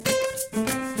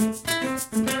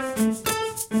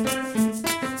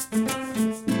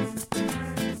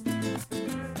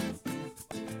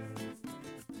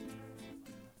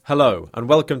Hello, and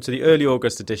welcome to the early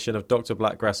August edition of Dr.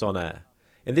 Blackgrass On Air.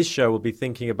 In this show, we'll be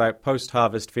thinking about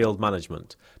post-harvest field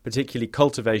management, particularly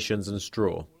cultivations and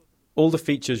straw. All the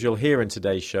features you'll hear in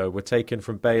today's show were taken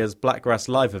from Bayer's Blackgrass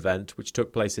Live event, which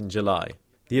took place in July.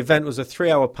 The event was a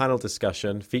 3-hour panel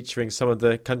discussion featuring some of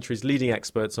the country's leading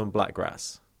experts on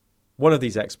blackgrass. One of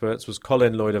these experts was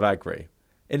Colin Lloyd of Agri.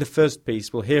 In the first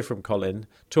piece, we'll hear from Colin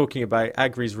talking about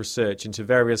Agri's research into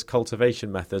various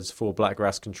cultivation methods for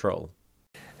blackgrass control.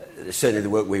 Certainly the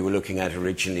work we were looking at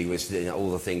originally was all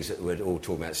the things that we're all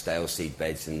talking about, stale seed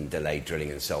beds and delayed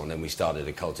drilling and so on. Then we started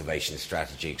a cultivation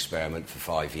strategy experiment for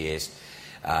 5 years,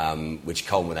 which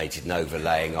culminated in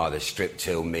overlaying either strip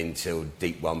till, min till,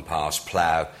 deep one pass,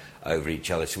 plough over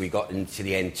each other. So we got into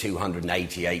the end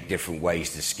 288 different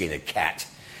ways to skin a cat,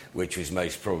 which was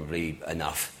most probably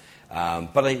enough.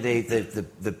 But I think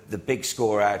the big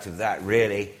score out of that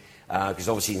really, because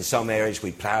obviously in some areas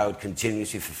we ploughed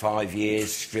continuously for 5 years,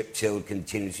 strip-tilled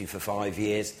continuously for 5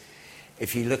 years.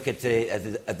 If you look at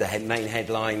the main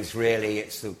headlines, really,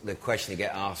 it's the question that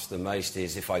gets asked the most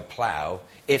is if I plough,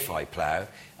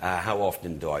 how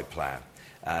often do I plough?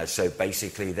 So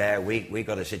basically there we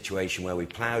got a situation where we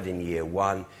ploughed in year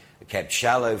one, kept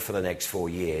shallow for the next 4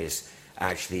 years,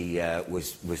 actually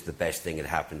was the best thing that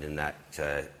happened in that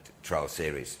trial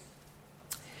series.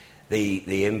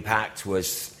 The impact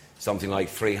was something like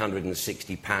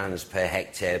 £360 per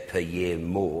hectare per year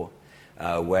more,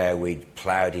 where we'd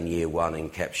ploughed in year one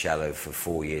and kept shallow for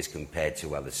 4 years compared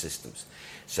to other systems.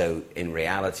 So in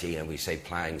reality, and we say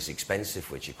ploughing is expensive,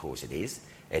 which of course it is,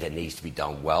 it needs to be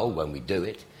done well when we do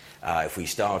it. If we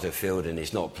start a field and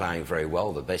it's not ploughing very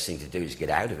well, the best thing to do is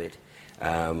get out of it,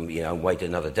 and wait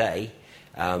another day.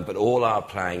 But all our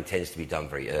ploughing tends to be done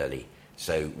very early.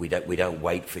 So we don't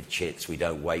wait for chits, we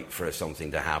don't wait for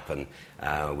something to happen.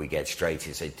 We get straight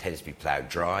in, so it tends to be ploughed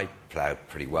dry, ploughed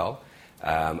pretty well,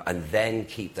 and then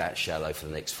keep that shallow for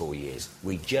the next 4 years.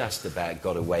 We just about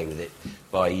got away with it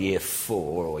by year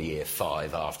 4 or year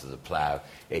 5 after the plough.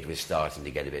 It was starting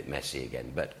to get a bit messy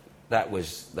again, but that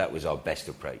was our best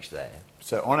approach there.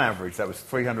 So on average, that was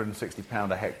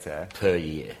 £360 a hectare per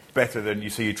year. Better than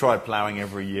you tried ploughing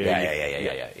every year.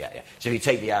 Yeah. So if you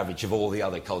take the average of all the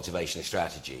other cultivation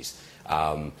strategies,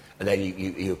 and then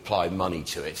you apply money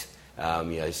to it,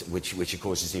 which of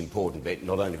course is the important bit.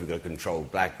 Not only have we got to control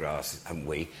blackgrass, haven't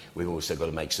we? We've also got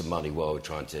to make some money while we're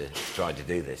trying to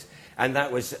do this. And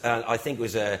that was, I think,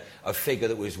 was a figure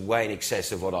that was way in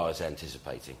excess of what I was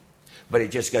anticipating. But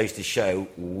it just goes to show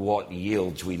what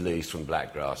yields we lose from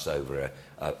blackgrass over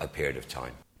a period of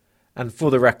time. And for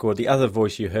the record, the other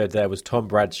voice you heard there was Tom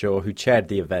Bradshaw, who chaired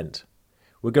the event.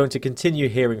 We're going to continue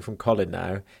hearing from Colin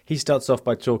now. He starts off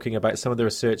by talking about some of the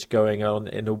research going on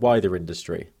in a wider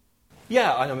industry.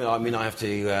 Yeah, I mean, I have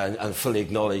to fully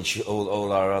acknowledge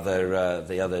all our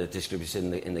the other distributors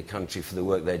in the country for the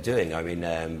work they're doing. I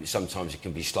mean, sometimes it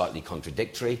can be slightly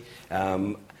contradictory.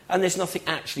 And there's nothing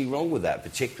actually wrong with that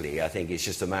particularly. I think it's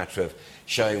just a matter of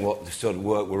showing what the sort of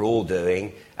work we're all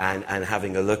doing and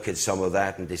having a look at some of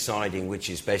that and deciding which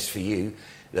is best for you.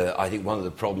 I think one of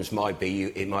the problems might be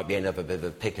it might end up a bit of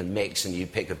a pick and mix and you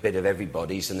pick a bit of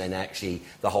everybody's and then actually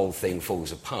the whole thing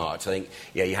falls apart. I think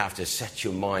you have to set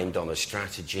your mind on a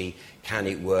strategy. Can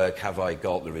it work? Have I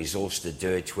got the resource to do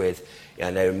it with?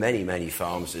 And there are many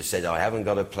farms that said, I haven't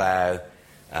got a plough,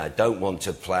 don't want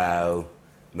to plough,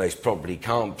 most probably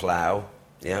can't plough.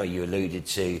 You alluded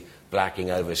to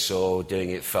blacking over soil, doing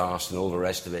it fast and all the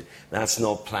rest of it. That's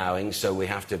not ploughing, so we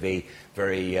have to be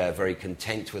very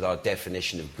content with our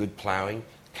definition of good ploughing.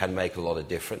 Can make a lot of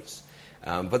difference.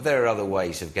 But there are other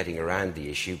ways of getting around the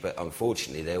issue, but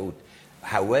unfortunately,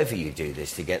 however you do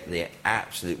this, to get the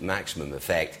absolute maximum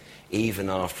effect, even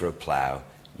after a plough,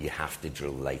 you have to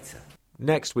drill later.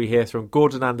 Next, we hear from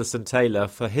Gordon Anderson-Taylor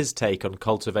for his take on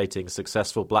cultivating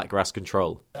successful blackgrass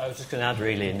control. I was just going to add,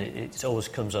 really, and it always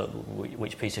comes up,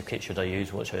 which piece of kit should I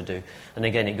use, what should I do? And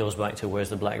again, it goes back to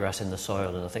where's the blackgrass in the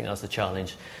soil, and I think that's the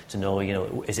challenge, to know,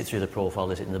 is it through the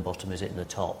profile, is it in the bottom, is it in the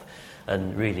top?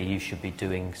 And really, you should be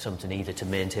doing something either to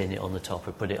maintain it on the top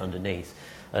or put it underneath.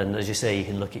 And as you say, you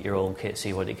can look at your own kit,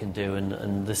 see what it can do,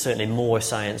 and there's certainly more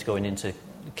science going into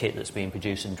kit that's being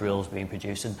produced and drills being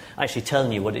produced and actually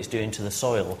telling you what it's doing to the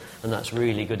soil, and that's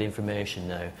really good information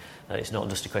now. It's not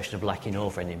just a question of blacking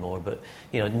over anymore, but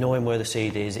knowing where the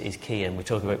seed is key. And we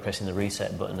talk about pressing the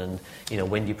reset button, and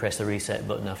when do you press the reset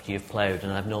button after you've ploughed?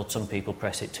 And I've known some people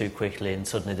press it too quickly and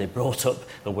suddenly they brought up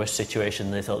a worse situation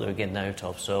than they thought they were getting out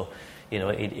of. So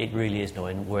it really is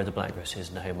knowing where the blackgrass is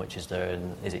and how much is there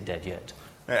and is it dead yet.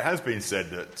 It has been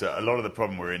said that a lot of the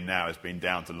problem we're in now has been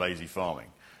down to lazy farming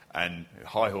and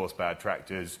high horsepower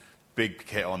tractors big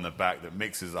kit on the back that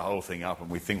mixes the whole thing up, and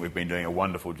we think we've been doing a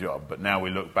wonderful job. But now we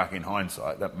look back in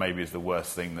hindsight, that maybe is the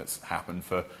worst thing that's happened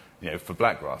for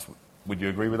blackgrass. Would you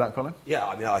agree with that, Colin? Yeah,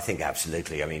 I mean, I think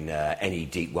absolutely. I mean, any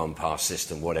deep one-pass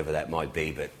system, whatever that might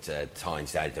be, but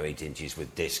tines down to 8 inches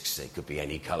with discs, it could be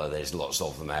any colour. There's lots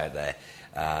of them out there.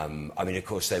 I mean, of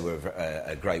course, they were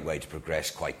a great way to progress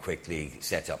quite quickly,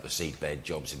 set up the seedbed,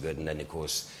 jobs are good, and then, of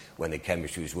course, when the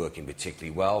chemistry was working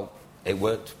particularly well, it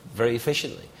worked very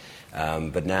efficiently.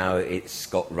 But now it's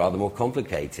got rather more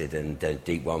complicated, and the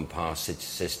deep one-pass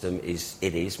system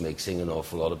is mixing an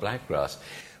awful lot of blackgrass.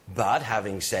 But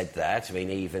having said that, I mean,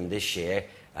 even this year,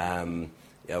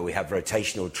 we have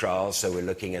rotational trials, so we're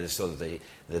looking at a sort of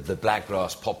the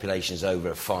blackgrass populations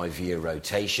over a 5-year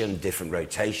rotation, different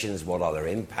rotations, what are their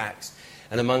impacts.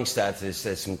 And amongst that,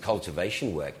 there's some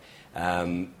cultivation work.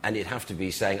 And it'd have to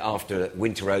be saying after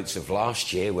winter oats of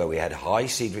last year, where we had high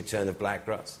seed return of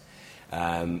blackgrass,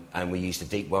 and we used a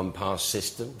deep one-pass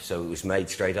system, so it was made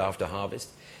straight after harvest.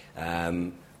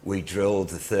 We drilled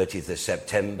the 30th of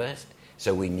September,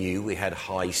 so we knew we had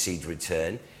high seed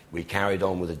return. We carried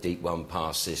on with a deep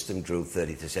one-pass system, drilled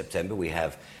 30th of September. We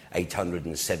have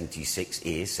 876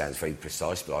 ears, sounds very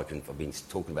precise, but I've been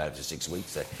talking about it for 6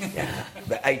 weeks. So, yeah.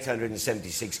 But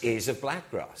 876 ears of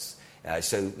blackgrass.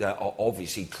 So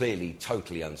obviously, clearly,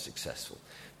 totally unsuccessful.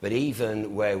 But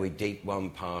even where we deep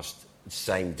one-passed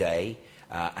same day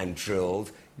and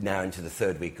drilled now into the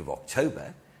 3rd week of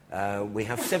October, we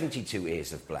have 72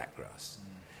 ears of blackgrass.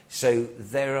 So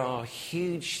there are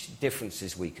huge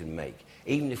differences we can make,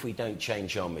 even if we don't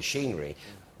change our machinery.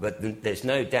 But there's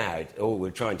no doubt, all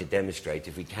we're trying to demonstrate,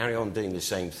 if we carry on doing the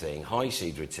same thing, high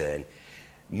seed return,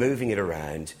 moving it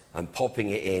around and popping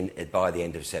it in by the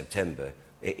end of September,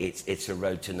 it's a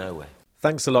road to nowhere.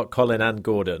 Thanks a lot, Colin and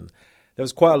Gordon. There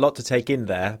was quite a lot to take in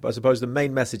there, but I suppose the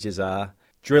main messages are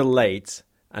drill late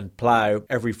and plough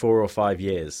every 4 or 5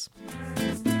 years.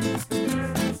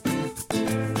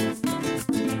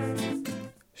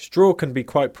 Straw can be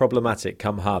quite problematic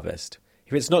come harvest.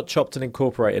 If it's not chopped and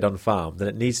incorporated on farm, then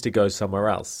it needs to go somewhere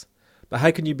else. But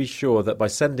how can you be sure that by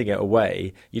sending it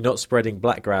away, you're not spreading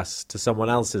blackgrass to someone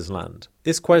else's land?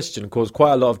 This question caused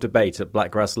quite a lot of debate at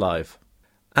Blackgrass Live.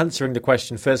 Answering the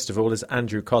question first of all is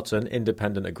Andrew Cotton,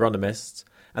 independent agronomist,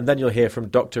 and then you'll hear from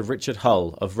Dr. Richard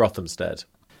Hull of Rothamsted.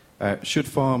 Should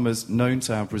farmers known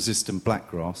to have resistant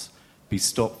blackgrass be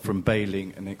stopped from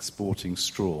baling and exporting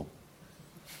straw?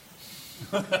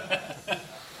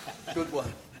 Good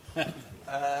one.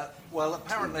 Well,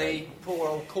 apparently poor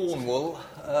old Cornwall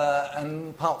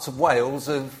and parts of Wales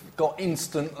have got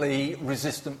instantly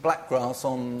resistant blackgrass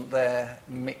on their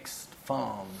mixed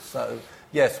farms. So,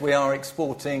 yes, we are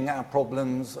exporting our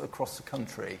problems across the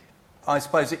country. I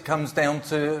suppose it comes down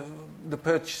to the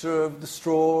purchaser of the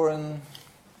straw and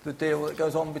the deal that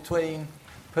goes on between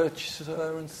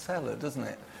purchaser and seller, doesn't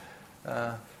it?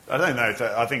 I don't know.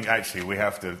 I think actually we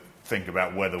have to think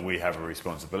about whether we have a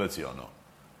responsibility or not.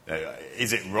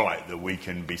 Is it right that we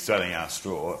can be selling our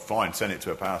straw? Fine, send it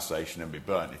to a power station and be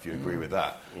burnt if you agree with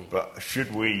that. But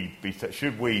should we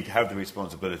have the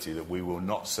responsibility that we will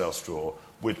not sell straw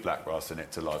with blackgrass in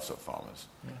it to livestock farmers?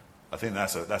 Yeah. I think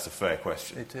that's a fair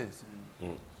question. It is.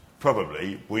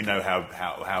 Probably we know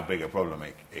how big a problem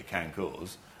it can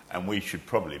cause, and we should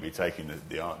probably be taking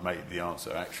the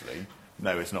answer actually.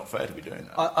 No, it's not fair to be doing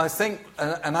that. I think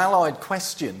an allied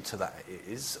question to that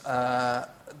is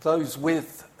those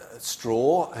with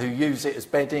straw who use it as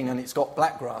bedding and it's got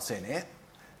blackgrass in it,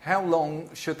 how long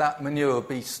should that manure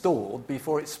be stored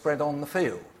before it's spread on the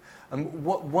field? And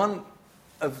one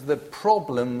of the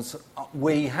problems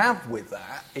we have with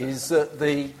that is that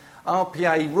the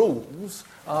RPA rules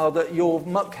are that your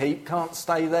muck heap can't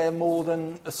stay there more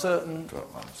than a certain...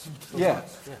 12 months. Yeah.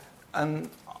 And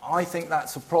I think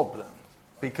that's a problem,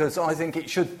 because I think it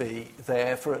should be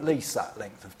there for at least that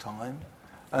length of time.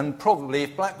 And probably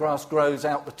if blackgrass grows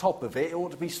out the top of it, it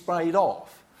ought to be sprayed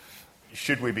off.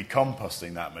 Should we be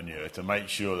composting that manure to make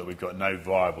sure that we've got no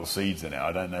viable seeds in it?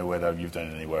 I don't know whether you've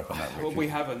done any work on that, Richard. Well, we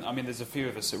haven't. I mean, there's a few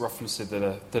of us at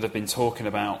Rothamsted that have been talking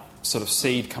about sort of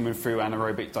seed coming through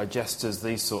anaerobic digesters,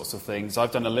 these sorts of things.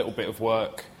 I've done a little bit of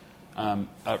work at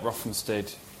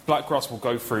Rothamsted. Blackgrass will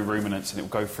go through ruminants and it will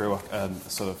go through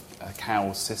sort of a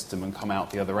cow system and come out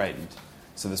the other end.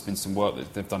 So there's been some work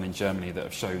that they've done in Germany that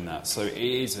have shown that. So it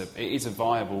is a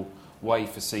viable way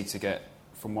for seed to get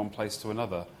from one place to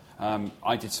another.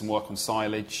 I did some work on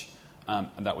silage,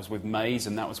 and that was with maize,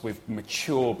 and that was with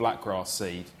mature blackgrass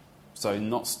seed. So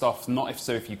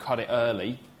if you cut it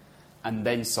early and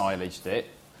then silaged it.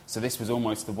 So this was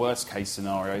almost the worst case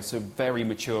scenario. So very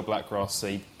mature blackgrass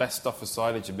seed, best stuff for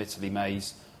silage, admittedly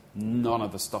maize, none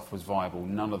of the stuff was viable,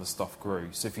 none of the stuff grew.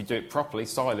 So if you do it properly,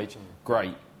 silage,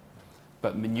 great.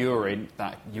 But manuring,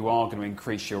 that you are going to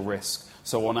increase your risk.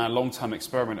 So on our long-term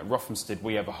experiment at Rothamsted,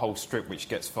 we have a whole strip which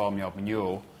gets farmyard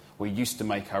manure. We used to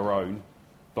make our own,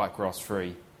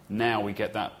 blackgrass-free. Now we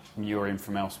get that manure in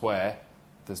from elsewhere.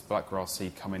 There's blackgrass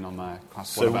seed coming on one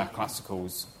of our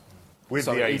classicals. With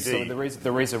the AD, so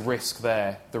there is a risk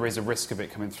there. There is a risk of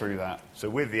it coming through that. So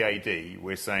with the AD,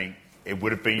 we're saying it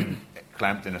would have been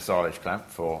clamped in a silage clamp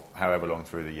for however long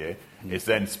through the year. It's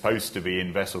then supposed to be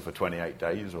in vessel for 28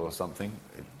 days or something.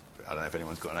 I don't know if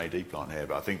anyone's got an AD plant here,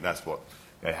 but I think that's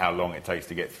how long it takes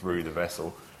to get through the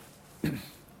vessel.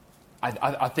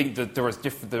 I think that there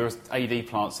is AD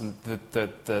plants, and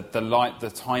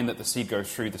the time that the seed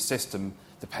goes through the system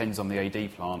depends on the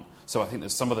AD plant. So I think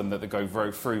there's some of them that go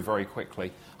through very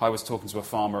quickly. I was talking to a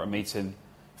farmer at a meeting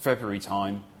February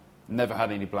time, never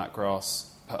had any blackgrass,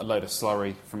 put a load of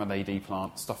slurry from an AD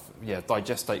plant,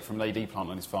 digestate from an AD plant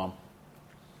on his farm,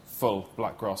 full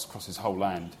blackgrass across his whole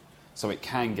land. So it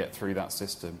can get through that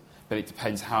system, but it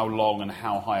depends how long and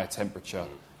how high a temperature.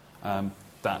 And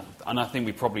I think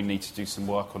we probably need to do some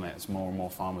work on it as more and more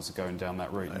farmers are going down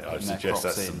that route. I suggest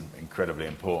that's some incredibly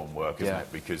important work, isn't it?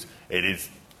 Because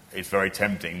it's very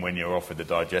tempting when you're offered the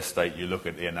digestate, you look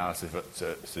at the analysis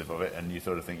of it and you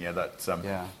sort of think,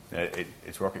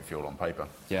 it's rocket fuel on paper.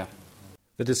 Yeah.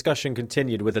 The discussion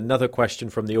continued with another question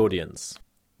from the audience,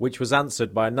 which was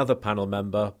answered by another panel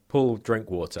member, Paul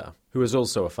Drinkwater, who is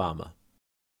also a farmer.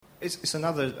 It's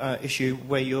another issue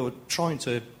where you're trying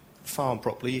to farm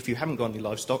properly. If you haven't got any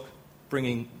livestock,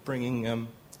 bringing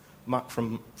muck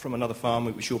from another farm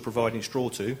which you're providing straw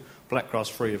to, blackgrass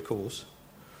free of course.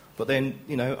 But then,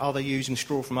 are they using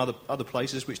straw from other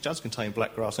places which does contain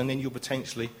blackgrass? And then you're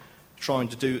potentially trying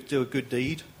to do a good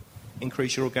deed,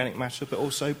 increase your organic matter, but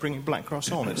also bringing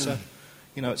blackgrass on. It's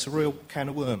a real can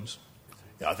of worms.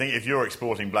 Yeah, I think if you're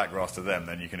exporting blackgrass to them,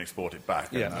 then you can export it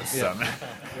back. Yeah,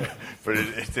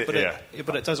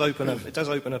 but it does open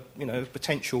a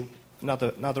potential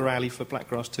another alley for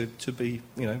blackgrass to be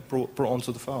brought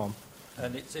onto the farm.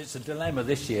 And it's a dilemma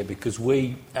this year because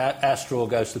our straw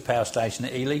goes to the power station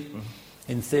at Ely,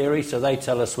 in theory. So they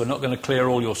tell us we're not going to clear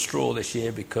all your straw this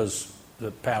year because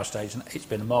the power station, it's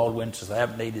been a mild winter, so they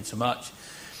haven't needed so much.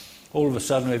 All of a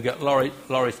sudden we've got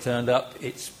lorries turned up.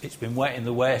 It's been wet in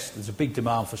the west. There's a big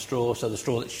demand for straw, so the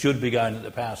straw that should be going at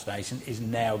the power station is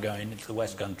now going into the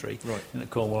West Country, into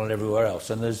Cornwall and everywhere else.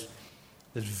 And there's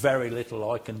very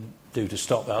little I can do to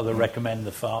stop that other than recommend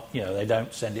the farm. They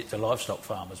don't send it to livestock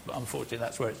farmers, but unfortunately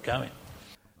that's where it's going.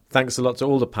 Thanks a lot to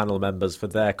all the panel members for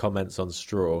their comments on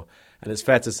straw, and it's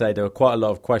fair to say there were quite a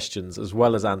lot of questions as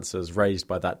well as answers raised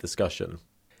by that discussion.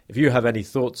 If you have any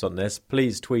thoughts on this,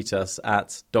 please tweet us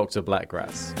at Dr.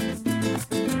 Blackgrass.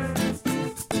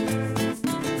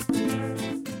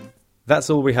 That's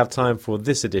all we have time for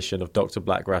this edition of Dr.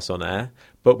 Blackgrass on Air,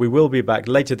 but we will be back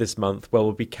later this month where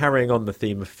we'll be carrying on the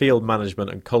theme of field management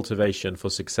and cultivation for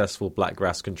successful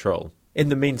blackgrass control. In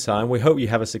the meantime, we hope you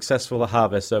have a successful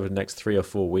harvest over the next 3 or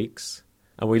 4 weeks,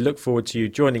 and we look forward to you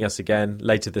joining us again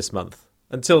later this month.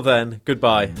 Until then,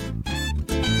 goodbye.